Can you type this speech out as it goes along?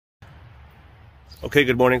Okay,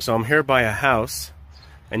 good morning. So I'm here by a house,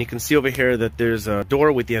 and you can see over here that there's a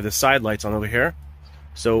door with the side lights on over here.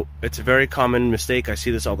 So it's a very common mistake. I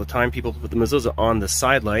see this all the time. People put the mezuzah on the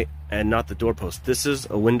side light and not the doorpost. This is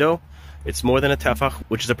a window. It's more than a tefach,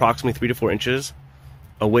 which is approximately 3 to 4 inches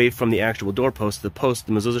away from the actual doorpost. The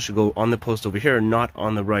mezuzah should go on the post over here, not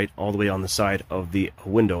on the right, all the way on the side of the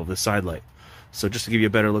window, the side light. So just to give you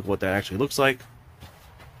a better look at what that actually looks like,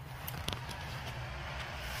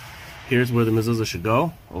 here's where the mezuzah should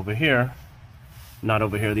go, over here, not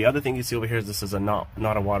over here. The other thing you see over here is this is not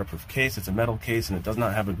a waterproof case. It's a metal case, and it does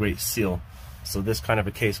not have a great seal. So this kind of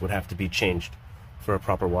a case would have to be changed for a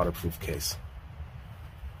proper waterproof case.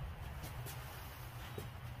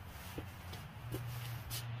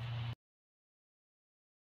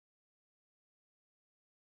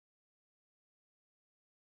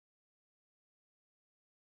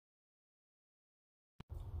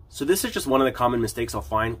 So this is just one of the common mistakes I'll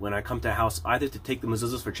find when I come to a house, either to take the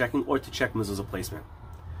mezuzahs for checking or to check mezuzah placement.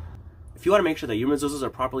 If you want to make sure that your mezuzahs are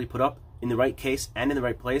properly put up in the right case and in the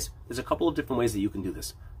right place, there's a couple of different ways that you can do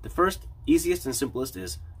this. The first, easiest and simplest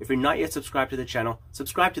is, if you're not yet subscribed to the channel,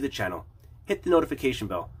 subscribe to the channel. Hit the notification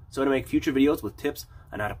bell, so when I make future videos with tips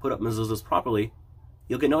on how to put up mezuzahs properly,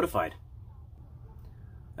 you'll get notified.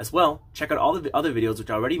 As well, check out all the other videos which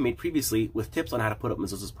I already made previously with tips on how to put up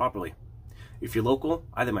mezuzahs properly. If you're local,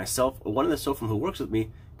 either myself or one of the sofrim who works with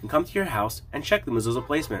me can come to your house and check the mezuzah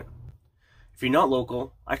placement. If you're not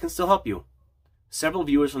local, I can still help you. Several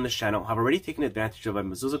viewers from this channel have already taken advantage of my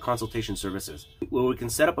Mezuzah consultation services, where we can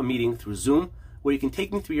set up a meeting through Zoom, where you can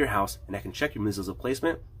take me through your house and I can check your mezuzah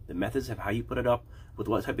placement, the methods of how you put it up, with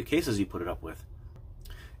what type of cases you put it up with.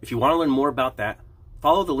 If you want to learn more about that,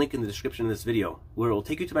 follow the link in the description of this video, where it will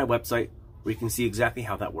take you to my website, where you can see exactly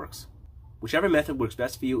how that works. Whichever method works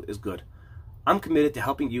best for you is good. I'm committed to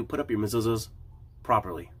helping you put up your mezuzahs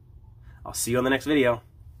properly. I'll see you on the next video.